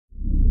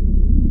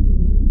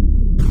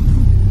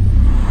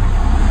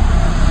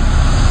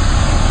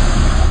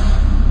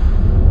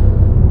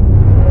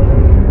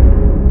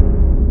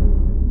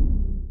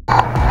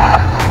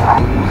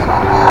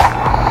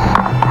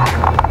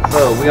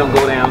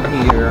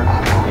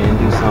here and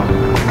do some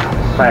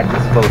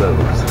practice photos.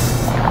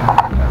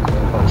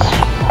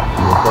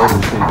 Do a photo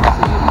shoot to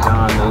see if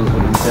John knows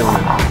what he's doing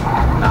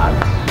or not.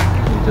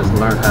 He just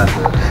learned how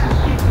to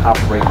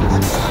operate this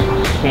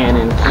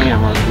Canon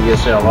camera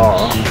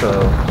DSLR, so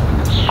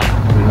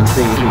we can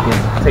see if we can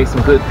take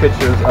some good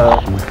pictures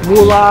of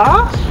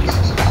Moolah.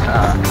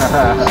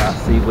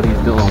 See what he's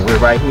doing. We're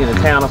right here in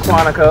the town of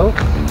Quantico,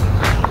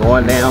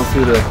 going down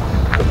to the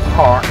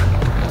park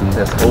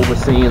that's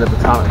overseeing the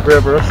Potomac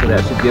River, so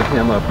that should give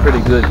him a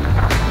pretty good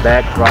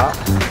backdrop,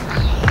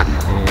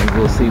 and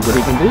we'll see what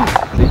he can do.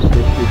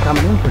 They're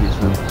coming in pretty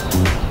soon.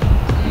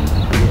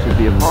 He should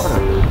be a part of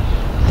it.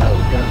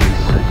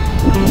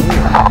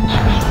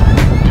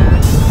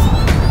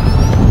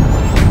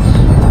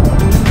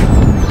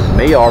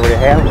 May already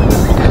have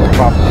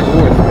proper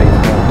storage space.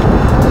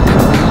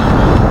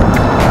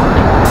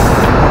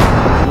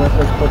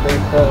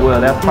 Well,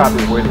 that's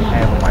probably where they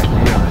have them right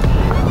now.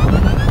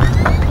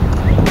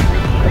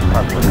 That's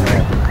probably where they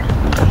have them.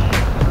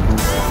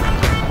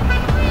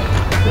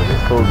 So they're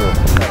supposed to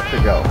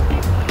figure out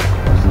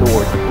a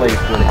storage place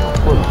where they can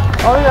put them.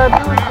 Oh yeah, I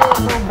do a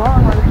little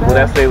barn right there. Well,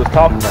 that's what they was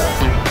talking about.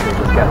 They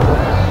just got to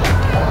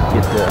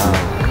get the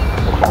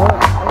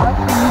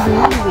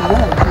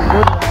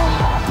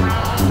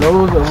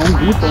Those are Home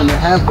Depot, and they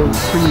have those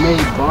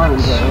pre-made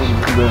barns. You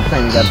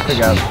got to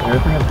figure out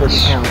everything is for the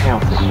town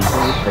council.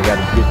 They got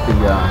to get the.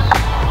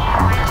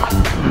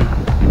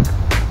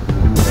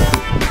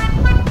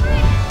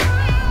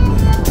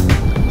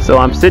 So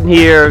I'm sitting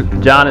here.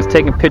 John is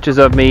taking pictures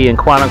of me in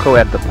Quantico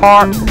at the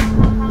park.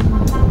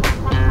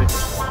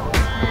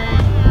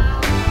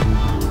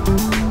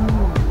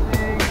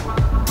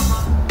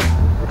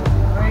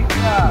 Great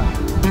job.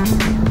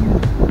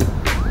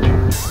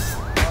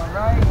 All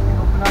right,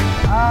 open up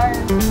your eyes.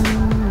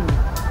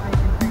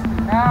 Taking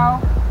pictures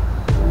now.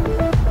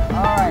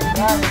 All right,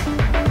 got it.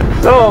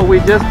 So we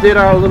just did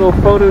our little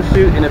photo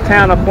shoot in the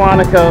town of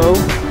Quantico,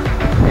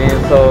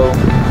 and so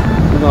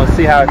we're gonna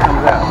see how it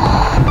comes out.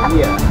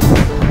 Yeah.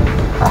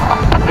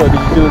 So did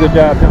you do a good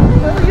job, John?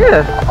 Hell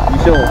yeah. You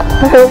sure?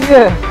 Hell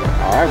yeah.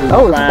 All right,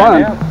 That was fun.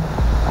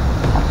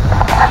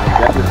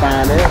 We'll definitely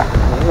find out.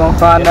 We're gonna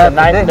find It's out a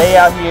nice today. day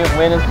out here.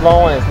 Wind is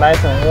blowing. It's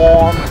nice and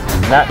warm.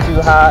 Not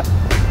too hot.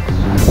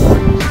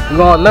 We're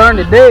gonna learn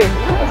today.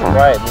 That's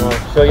right. We're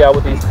gonna show y'all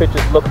what these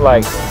pictures look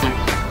like.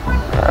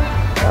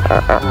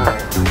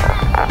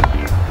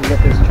 Get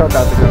this truck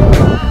out the door.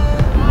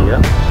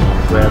 Yep.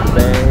 Grab the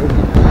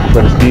bag.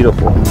 But it's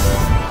beautiful.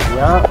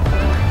 Yeah.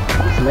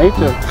 It's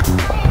nature.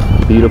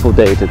 Beautiful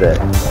day today.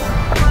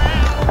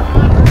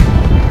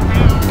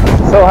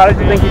 So how did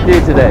you think you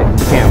did today,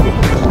 the camera?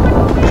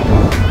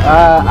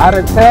 Out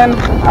of 10,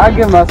 I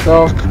give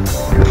myself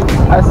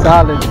a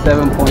solid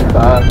 7.5.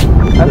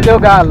 I still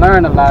gotta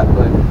learn a lot,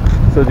 but.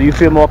 So do you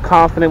feel more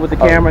confident with the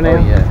camera now? Oh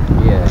yeah,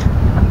 yeah.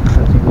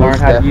 Since you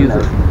learned how to use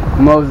it.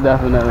 Most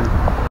definitely.